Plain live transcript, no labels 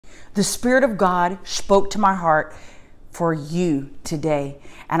The Spirit of God spoke to my heart for you today.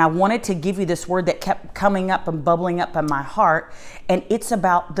 And I wanted to give you this word that kept coming up and bubbling up in my heart. And it's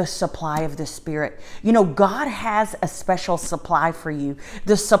about the supply of the Spirit. You know, God has a special supply for you.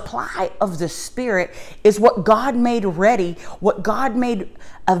 The supply of the Spirit is what God made ready, what God made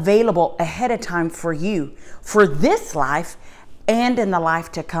available ahead of time for you, for this life and in the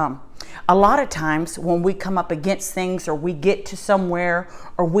life to come. A lot of times when we come up against things, or we get to somewhere,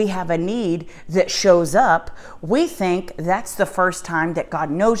 or we have a need that shows up, we think that's the first time that God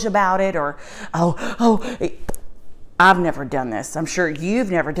knows about it, or, I've never done this. I'm sure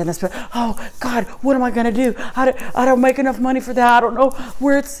you've never done this, but, oh God, what am I going to do? I don't make enough money for that. I don't know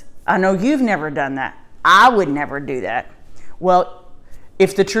where it's, I know you've never done that. I would never do that. Well,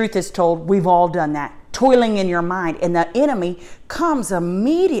 if the truth is told, we've all done that. Toiling in your mind, and the enemy comes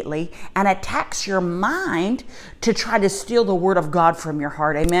immediately and attacks your mind to try to steal the word of God from your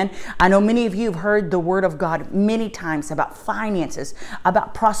heart. Amen. I know many of you have heard the word of God many times about finances,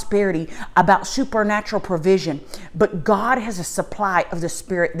 about prosperity, about supernatural provision, but God has a supply of the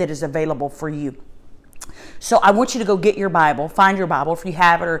Spirit that is available for you. So I want you to go get your Bible, find your Bible if you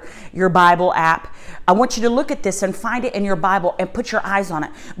have it, or your Bible app. I want you to look at this and find it in your Bible and put your eyes on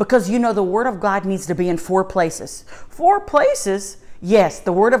it, because you know the Word of God needs to be in 4 places. 4 places? Yes,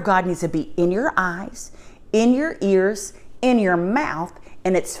 the Word of God needs to be in your eyes, in your ears, in your mouth,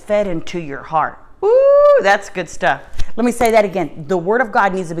 and it's fed into your heart. Ooh, that's good stuff. Let me say that again. The Word of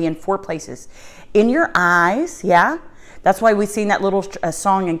God needs to be in 4 places. In your eyes, yeah? That's why we sing that little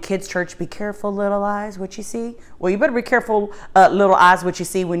song in kids' church, be careful, little eyes, what you see. Well, you better be careful, little eyes, what you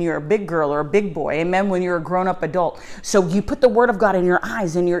see when you're a big girl or a big boy. Amen. When you're a grown-up adult. So you put the Word of God in your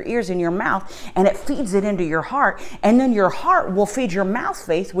eyes, in your ears, in your mouth, and it feeds it into your heart. And then your heart will feed your mouth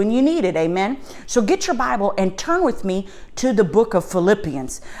faith when you need it. Amen. So get your Bible and turn with me to the book of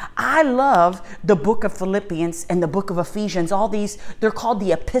Philippians. I love the book of Philippians and the book of Ephesians. All these, they're called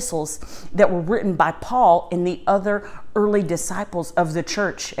the epistles that were written by Paul and the other early disciples of the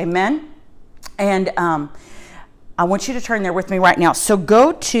church. Amen. And I want you to turn there with me right now. So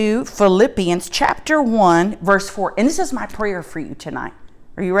go to Philippians chapter 1, verse 4. And this is my prayer for you tonight.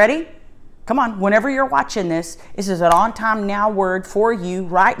 Are you ready? Come on, whenever you're watching this, this is an on-time now word for you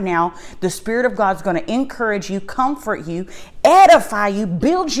right now. The Spirit of God's going to encourage you, comfort you, edify you,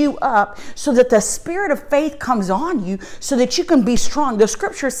 build you up, so that the spirit of faith comes on you, so that you can be strong. The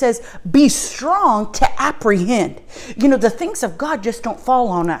scripture says, be strong to apprehend. You know, the things of God just don't fall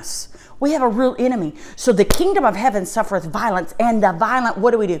on us. We have a real enemy. So the kingdom of heaven suffereth violence, and the violent,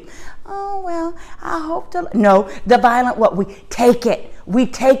 what do? Oh, well, I hope to. No, the violent, what? We take it. We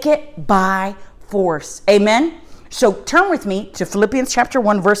take it by force. Amen. So turn with me to Philippians chapter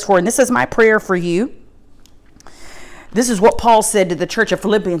 1, verse 4. And this is my prayer for you. This is what Paul said to the church of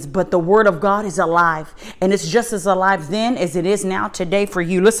Philippians, but the word of God is alive, and it's just as alive then as it is now today for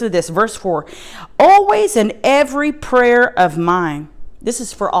you. Listen to this, verse 4. Always in every prayer of mine. This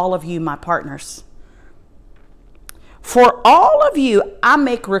is for all of you, my partners. For all of you, I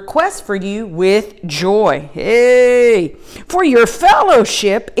make requests for you with joy. Hey, for your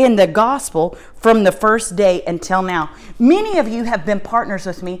fellowship in the gospel from the first day until now. Many of you have been partners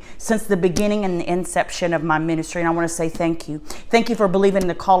with me since the beginning and the inception of my ministry, and I want to say thank you. Thank you for believing in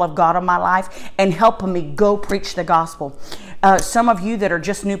the call of God on my life and helping me go preach the gospel. Some of you that are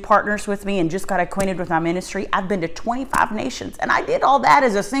just new partners with me and just got acquainted with my ministry, I've been to 25 nations, and I did all that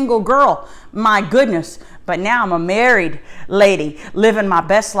as a single girl. My goodness. But now I'm a married lady living my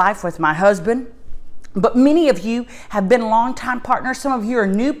best life with my husband. But many of you have been longtime partners. Some of you are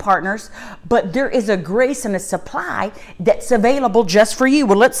new partners, but there is a grace and a supply that's available just for you.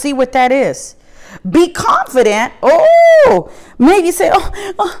 Well, let's see what that is. Be confident. Oh, maybe you say,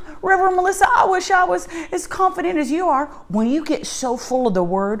 oh, Reverend Melissa, I wish I was as confident as you are. When you get so full of the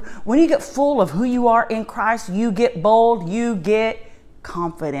word, when you get full of who you are in Christ, you get bold, you get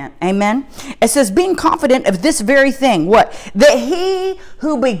confident. Amen. It says, being confident of this very thing. What? That he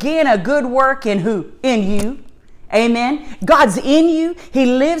who began a good work in who? In you. Amen. God's in you. He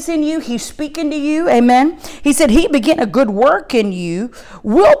lives in you. He's speaking to you. Amen. He said he began a good work in you,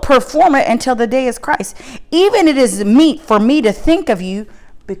 will perform it until the day is Christ. Even it is meet for me to think of you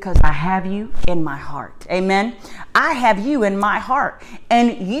because I have you in my heart. Amen. I have you in my heart,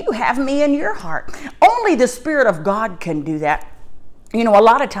 and you have me in your heart. Only the Spirit of God can do that. You know, a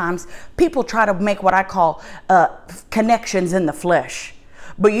lot of times people try to make what I call connections in the flesh.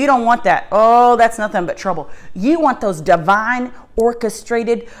 But you don't want that. Oh, that's nothing but trouble. You want those divine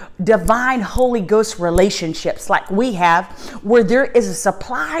orchestrated, divine Holy Ghost relationships like we have, where there is a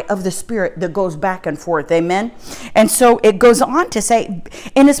supply of the Spirit that goes back and forth. Amen. And so it goes on to say,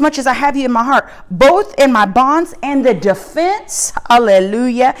 inasmuch as I have you in my heart, both in my bonds and the defense,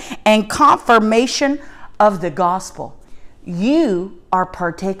 hallelujah, and confirmation of the gospel. You are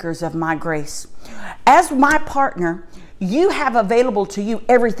partakers of my grace. As my partner, you have available to you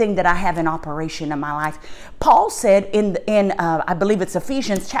everything that I have in operation in my life. Paul said in I believe it's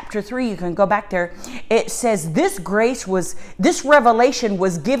Ephesians chapter 3, you can go back there. It says this revelation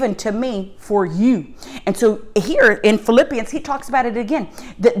was given to me for you. And so here in Philippians, he talks about it again,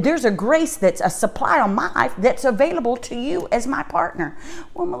 that there's a grace that's a supply on my life that's available to you as my partner.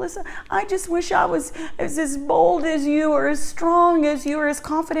 Well, Melissa, I just wish I was as bold as you, or as strong as you, or as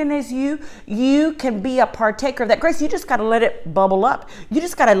confident as you. You can be a partaker of that grace. You just got to let it bubble up. You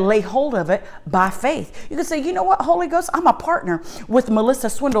just got to lay hold of it by faith. You can say, you know what, Holy Ghost, I'm a partner with Melissa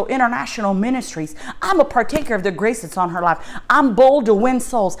Swindle International Ministries. I'm a partaker of the grace that's on her life. I'm bold to win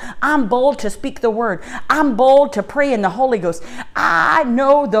souls. I'm bold to speak the word. I'm bold to pray in the Holy Ghost. I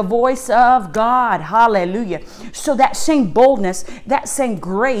know the voice of God. Hallelujah. So that same boldness, that same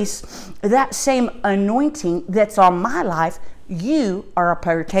grace, that same anointing that's on my life, you are a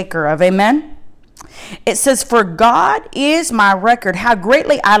partaker of. Amen. It says, for God is my record, how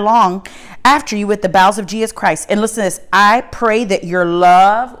greatly I long after you with the bowels of Jesus Christ. And listen to this. I pray that your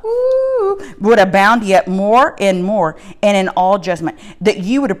love would abound yet more and more, and in all judgment, that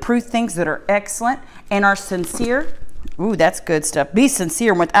you would approve things that are excellent and are sincere. Ooh, that's good stuff. Be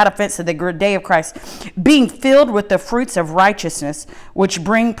sincere and without offense to the good day of Christ, being filled with the fruits of righteousness, which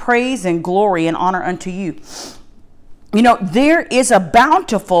bring praise and glory and honor unto you. You know, there is a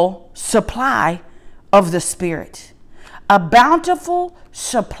bountiful supply of the Spirit. A bountiful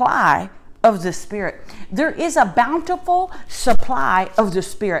supply of the Spirit. There is a bountiful supply of the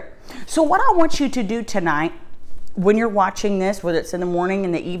Spirit. So what I want you to do tonight, when you're watching this, whether it's in the morning,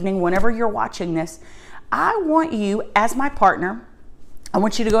 in the evening, whenever you're watching this, I want you, as my partner, I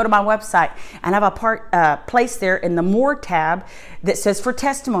want you to go to my website and have a place there in the More tab that says for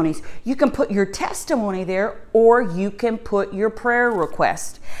testimonies. You can put your testimony there, or you can put your prayer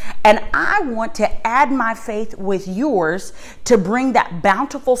request. And I want to add my faith with yours to bring that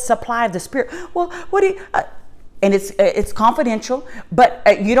bountiful supply of the Spirit. Well, what do you... and it's confidential, but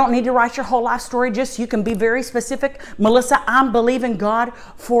you don't need to write your whole life story. Just, you can be very specific. Melissa, I'm believing God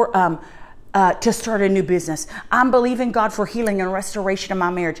for... to start a new business. I'm believing God for healing and restoration in my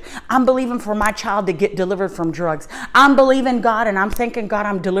marriage. I'm believing for my child to get delivered from drugs. I'm believing God, and I'm thanking God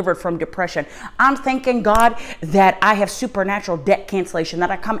I'm delivered from depression. I'm thanking God that I have supernatural debt cancellation, that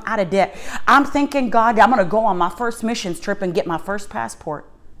I come out of debt. I'm thanking God that I'm going to go on my first missions trip and get my first passport.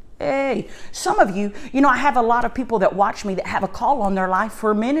 Hey, some of you, you know, I have a lot of people that watch me that have a call on their life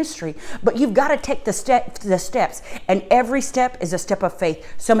for ministry, but you've got to take the steps, and every step is a step of faith.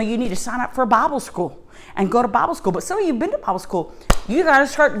 Some of you need to sign up for Bible school and go to Bible school, but some of you have been to Bible school. You got to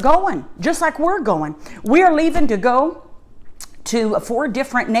start going, just like we're going. We are leaving to go to 4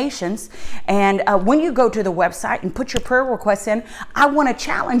 different nations. And when you go to the website and put your prayer requests in, I want to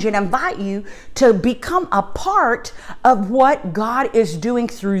challenge and invite you to become a part of what God is doing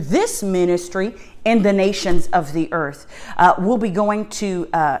through this ministry in the nations of the earth. We'll be going to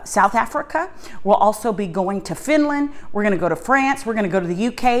South Africa. We'll also be going to Finland. We're going to go to France. We're going to go to the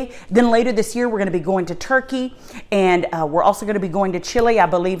UK. Then later this year, we're going to be going to Turkey. And we're also going to be going to Chile, I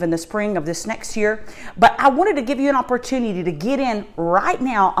believe, in the spring of this next year. But I wanted to give you an opportunity to get in right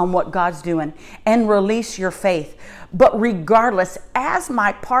now on what God's doing and release your faith. But regardless, as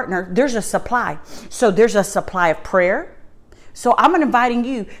my partner, there's a supply. So there's a supply of prayer. So I'm inviting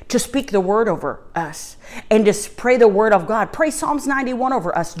you to speak the word over us and just pray the word of God. Pray Psalms 91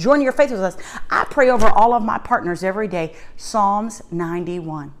 over us. Join your faith with us. I pray over all of my partners every day. Psalms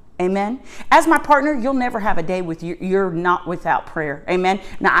 91. Amen. As my partner, you'll never have a day with you. You're not without prayer. Amen.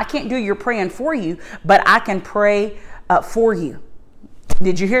 Now, I can't do your praying for you, but I can pray for you.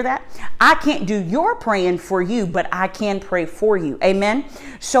 Did you hear that? I can't do your praying for you, but I can pray for you. Amen.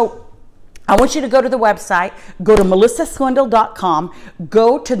 So I want you to go to the website, go to melissaswindle.com,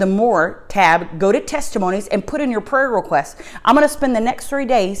 go to the More tab, go to testimonies, and put in your prayer requests. I'm going to spend the next 3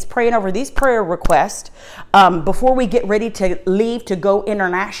 days praying over these prayer requests before we get ready to leave to go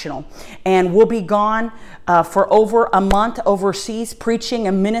international. And we'll be gone for over a month overseas, preaching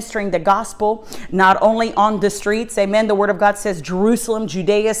and ministering the gospel, not only on the streets. Amen. The word of God says Jerusalem,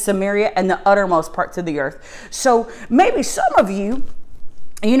 Judea, Samaria, and the uttermost parts of the earth. So maybe some of you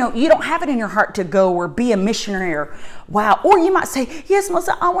you know, you don't have it in your heart to go or be a missionary or wow. Or you might say, yes,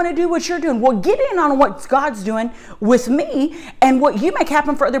 Melissa, I want to do what you're doing. Well, get in on what God's doing with me, and what you make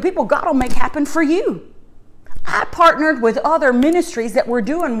happen for other people, God will make happen for you. I partnered with other ministries that were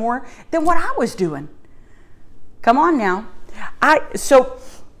doing more than what I was doing. Come on now. So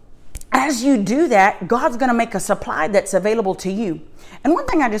as you do that, God's going to make a supply that's available to you. And one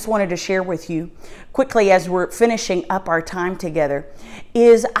thing I just wanted to share with you quickly as we're finishing up our time together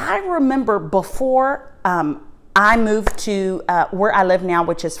is I remember before I moved to where I live now,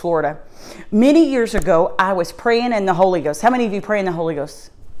 which is Florida. Many years ago, I was praying in the Holy Ghost. How many of you pray in the Holy Ghost?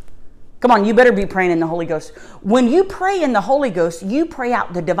 Come on, you better be praying in the Holy Ghost. When you pray in the Holy Ghost, you pray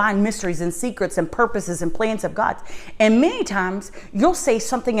out the divine mysteries and secrets and purposes and plans of God. And many times, you'll say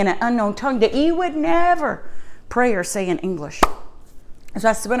something in an unknown tongue that you would never pray or say in English. So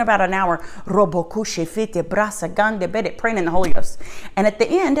I spent about an hour praying in the Holy Ghost. And at the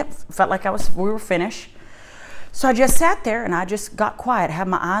end, it felt like we were finished. So I just sat there and I just got quiet, had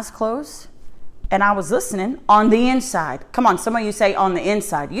my eyes closed. And I was listening on the inside. Come on, some of you say on the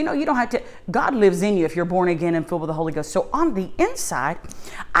inside. You know, you don't have to. God lives in you if you're born again and filled with the Holy Ghost. So on the inside,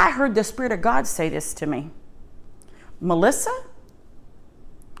 I heard the Spirit of God say this to me. Melissa,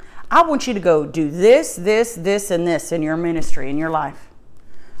 I want you to go do this, this, this, and this in your ministry, in your life.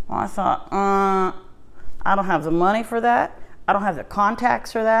 Well, I thought, I don't have the money for that. I don't have the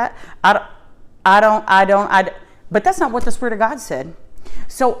contacts for that. But that's not what the Spirit of God said.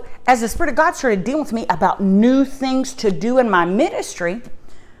 So as the Spirit of God started dealing with me about new things to do in my ministry,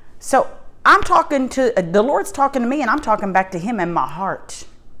 so I'm talking to, the Lord's talking to me and I'm talking back to Him in my heart.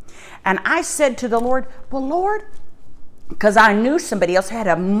 And I said to the Lord, well, Lord, because I knew somebody else had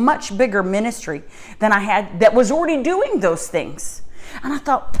a much bigger ministry than I had that was already doing those things. And I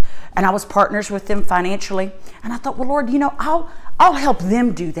thought, and I was partners with them financially. And I thought, well, Lord, you know, I'll help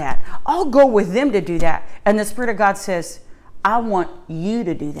them do that. I'll go with them to do that. And the Spirit of God says, I want you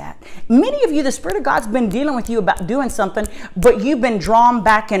to do that. Many of you, the Spirit of God's been dealing with you about doing something, but you've been drawn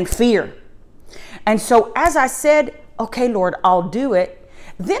back in fear. And so as I said, okay, Lord, I'll do it.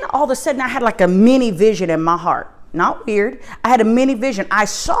 Then all of a sudden I had like a mini vision in my heart. Not weird. I had a mini vision. I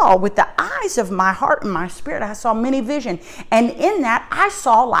saw with the eyes of my heart and my spirit, I saw mini vision. And in that, I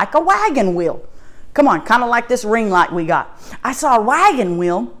saw like a wagon wheel. Come on, kind of like this ring light we got. I saw a wagon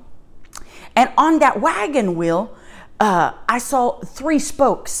wheel. And on that wagon wheel, I saw 3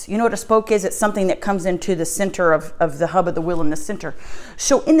 spokes. You know what a spoke is? It's something that comes into the center of the hub of the wheel in the center.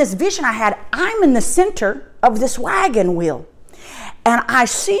 So in this vision I had, I'm in the center of this wagon wheel. And I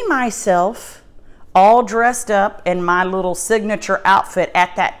see myself all dressed up in my little signature outfit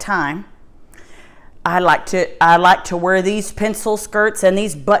at that time. I like to wear these pencil skirts and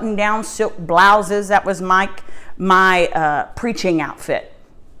these button-down silk blouses. That was my preaching outfit.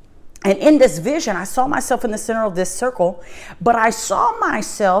 And in this vision, I saw myself in the center of this circle, but I saw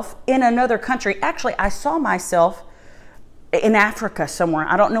myself in another country. Actually, I saw myself in Africa somewhere.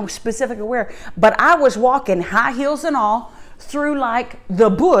 I don't know specifically where, but I was walking high heels and all through like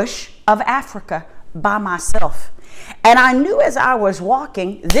the bush of Africa by myself. And I knew as I was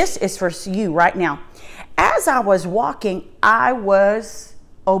walking, this is for you right now. As I was walking, I was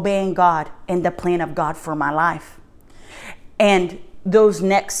obeying God and the plan of God for my life. And those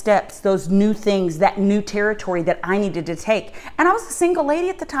next steps, those new things, that new territory that I needed to take. And I was a single lady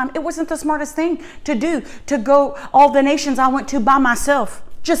at the time. It wasn't the smartest thing to do, to go all the nations I went to by myself,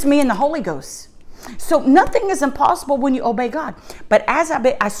 just me and the Holy Ghost. So nothing is impossible when you obey God. But as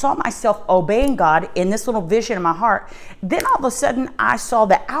I saw myself obeying God in this little vision in my heart, then all of a sudden I saw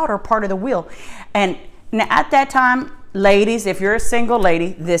the outer part of the wheel. And now at that time, ladies, if you're a single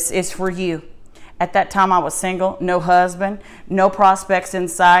lady, this is for you. At that time, I was single, no husband, no prospects in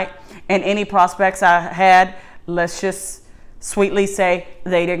sight. And any prospects I had, let's just sweetly say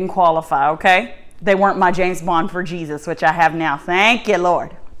they didn't qualify, okay? They weren't my James Bond for Jesus, which I have now. Thank you,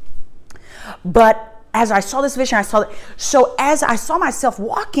 Lord. But as I saw this vision, I saw that. So as I saw myself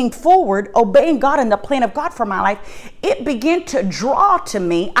walking forward, obeying God and the plan of God for my life, it began to draw to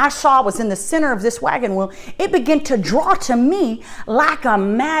me. I saw I was in the center of this wagon wheel. It began to draw to me like a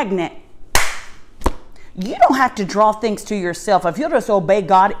magnet. You don't have to draw things to yourself. If you'll just obey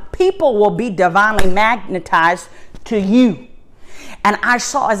God, people will be divinely magnetized to you. And I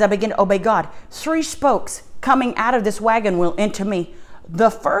saw, as I began to obey God, 3 spokes coming out of this wagon wheel into me. The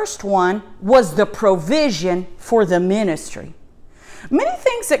first one was the provision for the ministry. Many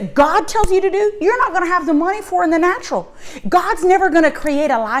things that God tells you to do, you're not going to have the money for in the natural. God's never going to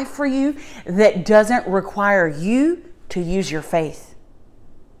create a life for you that doesn't require you to use your faith.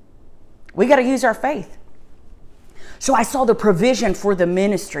 We got to use our faith. So I saw the provision for the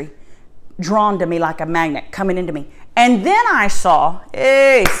ministry drawn to me like a magnet coming into me. And then I saw,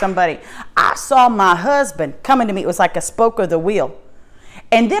 I saw my husband coming to me. It was like a spoke of the wheel.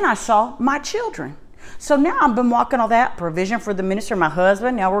 And then I saw my children. So now I've been walking all that provision for the ministry, my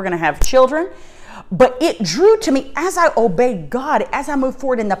husband. Now we're going to have children. But it drew to me as I obeyed God, as I moved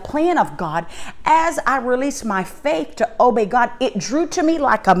forward in the plan of God, as I released my faith to obey God, it drew to me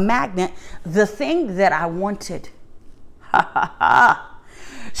like a magnet the thing that I wanted.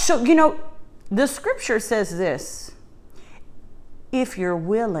 So, you know, the scripture says this: if you're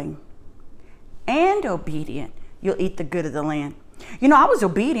willing and obedient, you'll eat the good of the land. You know, I was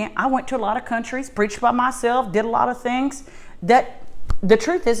obedient. I went to a lot of countries, preached by myself, did a lot of things that the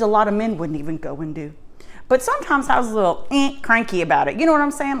truth is a lot of men wouldn't even go and do. But sometimes I was a little cranky about it. You know what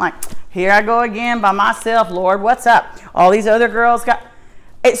I'm saying? Like, here I go again by myself, Lord, what's up? All these other girls got...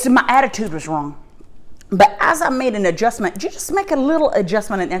 my attitude was wrong. But as I made an adjustment, just make a little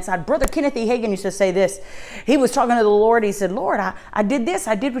adjustment on the inside. Brother Kenneth E. Hagin used to say this. He was talking to the Lord. He said, Lord, I did this.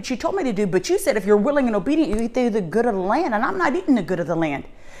 I did what you told me to do. But you said if you're willing and obedient, you eat the good of the land. And I'm not eating the good of the land.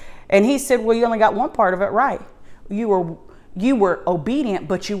 And he said, well, you only got one part of it right. You were obedient,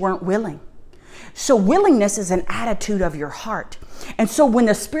 but you weren't willing. So willingness is an attitude of your heart. And so when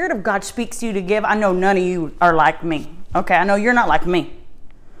the Spirit of God speaks to you to give, I know none of you are like me. Okay, I know you're not like me.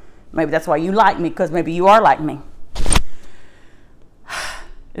 Maybe that's why you like me, because maybe you are like me.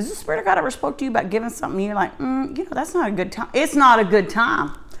 Is the Spirit of God ever spoke to you about giving something and you're like, you know, that's not a good time? It's not a good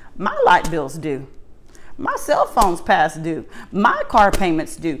time. My light bill's due. My cell phone's past due. My car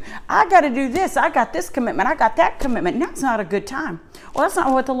payment's due. I got to do this. I got this commitment. I got that commitment. Now it's not a good time. Well, that's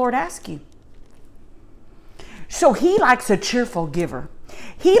not what the Lord asked you. So he likes a cheerful giver.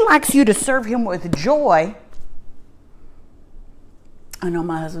 He likes you to serve him with joy. I know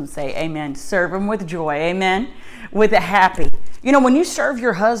my husband say, amen. Serve him with joy. Amen. With a happy. You know, when you serve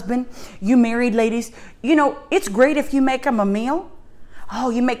your husband, you married ladies, you know, it's great if you make him a meal.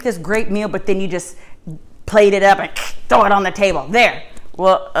 Oh, you make this great meal, but then you just plate it up and throw it on the table. There.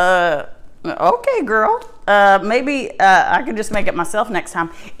 Well, okay, girl. Maybe I can just make it myself next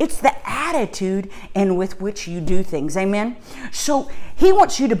time. It's the attitude and with which you do things. Amen. So he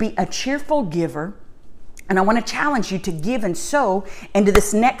wants you to be a cheerful giver. And I want to challenge you to give and sow into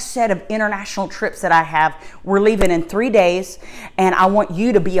this next set of international trips that I have. We're leaving in 3 days, and I want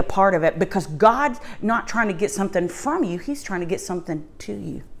you to be a part of it because God's not trying to get something from you. He's trying to get something to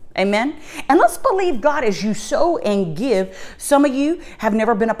you. Amen. And let's believe God as you sow and give. Some of you have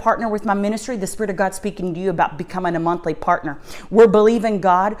never been a partner with my ministry. The Spirit of God speaking to you about becoming a monthly partner. We're believing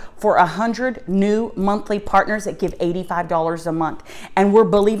God for 100 new monthly partners that give $85 a month. And we're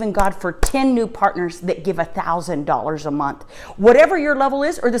believing God for 10 new partners that give $1,000 a month. Whatever your level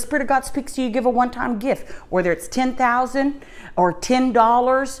is, or the Spirit of God speaks to you, give a one-time gift, whether it's $10,000 or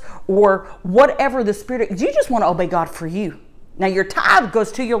 $10 or whatever the Spirit, you just want to obey God for you. Now, your tithe goes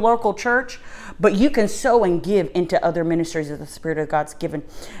to your local church, but you can sow and give into other ministries that the Spirit of God's given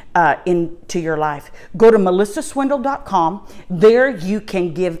into your life. Go to melissaswindle.com. There you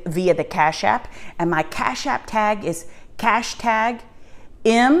can give via the Cash App. And my Cash App tag is #MSIMgive.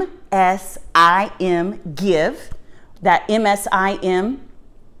 That MSIMgive,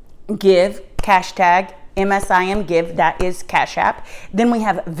 hashtag MSIMgive, that is Cash App. Then we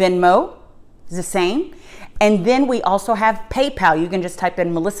have Venmo, it's the same. And then we also have PayPal. You can just type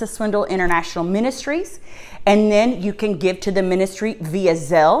in Melissa Swindle International Ministries, and then you can give to the ministry via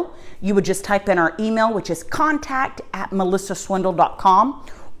Zelle. You would just type in our email, which is contact@melissaswindle.com.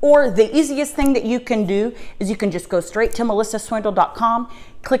 Or the easiest thing that you can do is you can just go straight to melissaswindle.com,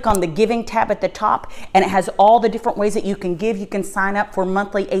 click on the giving tab at the top, and it has all the different ways that you can give. You can sign up for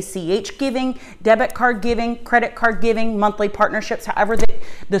monthly ACH giving, debit card giving, credit card giving, monthly partnerships, however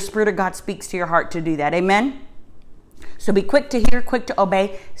the Spirit of God speaks to your heart to do that. Amen. So be quick to hear, quick to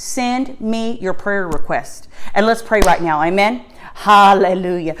obey. Send me your prayer request. And let's pray right now. Amen.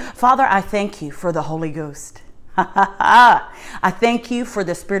 Hallelujah. Father, I thank you for the Holy Ghost. I thank you for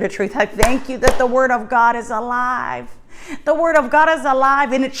the Spirit of truth. I thank you that the Word of God is alive. The Word of God is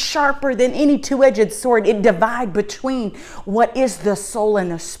alive, and it's sharper than any two-edged sword. It divides between what is the soul and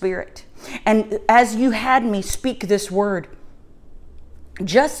the spirit. And as you had me speak this word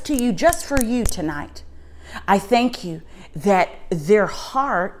just to you, just for you tonight, I thank you that their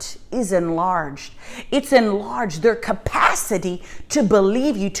heart is enlarged. It's enlarged, their capacity to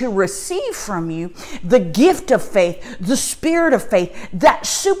believe you, to receive from you the gift of faith, the spirit of faith, that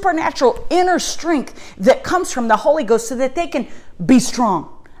supernatural inner strength that comes from the Holy Ghost so that they can be strong.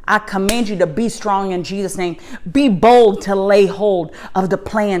 I command you to be strong in Jesus' name. Be bold to lay hold of the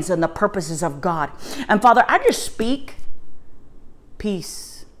plans and the purposes of God. And Father, I just speak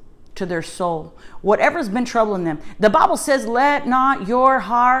peace to their soul. Whatever's been troubling them. The Bible says, let not your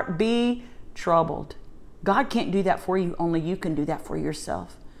heart be troubled. God can't do that for you. Only you can do that for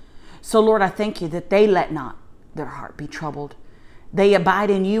yourself. So Lord, I thank you that they let not their heart be troubled. They abide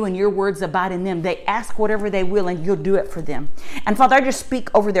in you and your words abide in them. They ask whatever they will and you'll do it for them. And Father, I just speak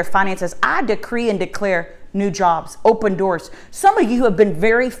over their finances. I decree and declare new jobs, open doors. Some of you have been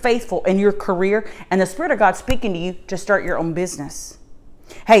very faithful in your career and the Spirit of God speaking to you to start your own business.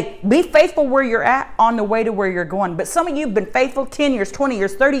 Hey, be faithful where you're at on the way to where you're going. But some of you have been faithful 10 years, 20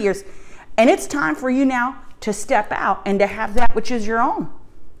 years, 30 years. And it's time for you now to step out and to have that which is your own.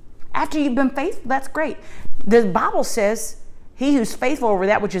 After you've been faithful, that's great. The Bible says, he who's faithful over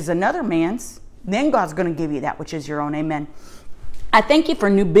that which is another man's, then God's going to give you that which is your own. Amen. I thank you for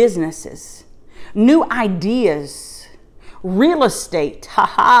new businesses, new ideas, real estate.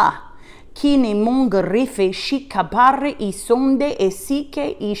 Ha. Kini mungarife shikabare isonde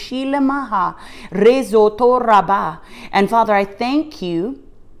esike ishile maha rezoto raba. And Father, I thank you.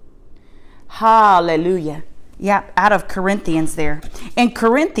 Hallelujah. Yeah, out of Corinthians there. In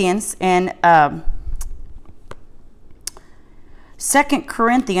Corinthians and 2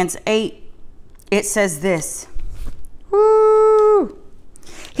 Corinthians 8, it says this. Woo!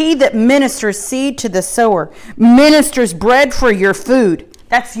 He that ministers seed to the sower, ministers bread for your food.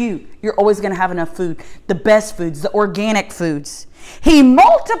 That's you. You're always going to have enough food. The best foods, the organic foods. He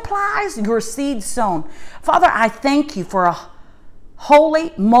multiplies your seed sown. Father, I thank you for a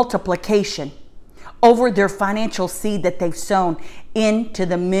holy multiplication over their financial seed that they've sown into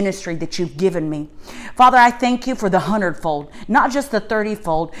the ministry that you've given me. Father, I thank you for the 100-fold, not just the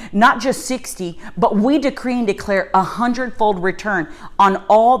 30-fold, not just 60, but we decree and declare 100-fold return on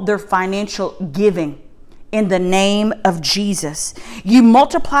all their financial giving in the name of Jesus. You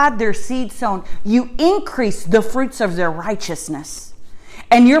multiplied their seed sown. You increased the fruits of their righteousness.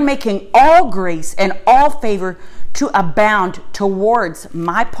 And you're making all grace and all favor to abound towards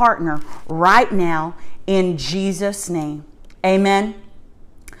my partner right now in Jesus' name. Amen.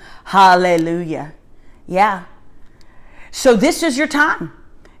 Hallelujah. Yeah. So this is your time.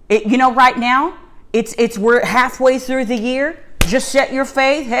 Right now, we're halfway through the year. Just set your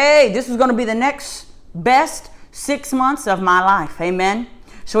faith. Hey, this is going to be the next best 6 months of my life. Amen.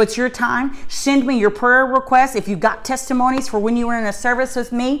 So it's your time. Send me your prayer requests. If you've got testimonies for when you were in a service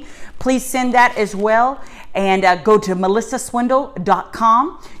with me, please send that as well. And go to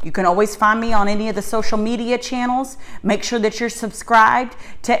melissaswindle.com. You can always find me on any of the social media channels. Make sure that you're subscribed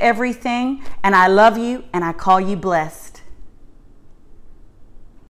to everything. And I love you and I call you blessed.